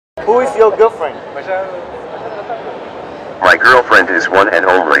Who is your girlfriend? My girlfriend is one and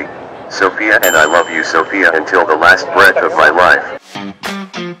only, Sophia, and I love you, Sophia, until the last breath of my life.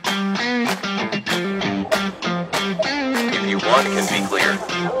 If you want, it can be clear.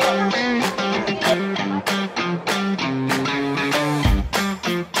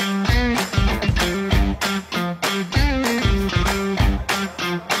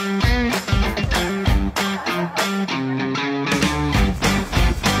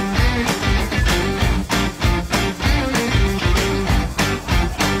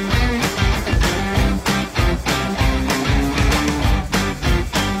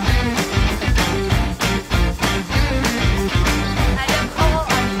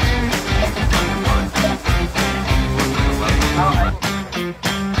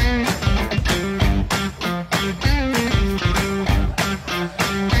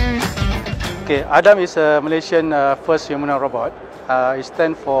 Okay, Adam is a Malaysian first humanoid robot. It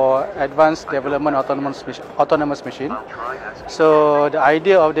stands for Advanced Development Autonomous Machine. So the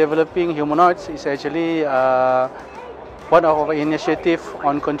idea of developing humanoids is actually one of our initiative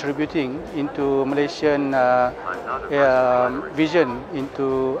on contributing into Malaysian vision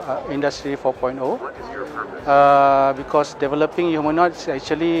into Industry 4.0. Because developing humanoids is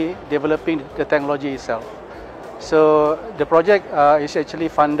actually developing the technology itself. So the project is actually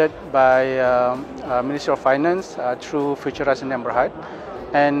funded by Ministry of Finance through Futuras India Berhad,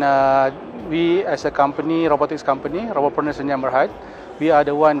 and we as a company, robotics company, Robopreneurs India Berhad, we are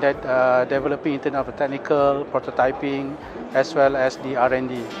the one that developing in terms of technical prototyping as well as the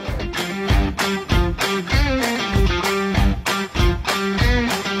R&D.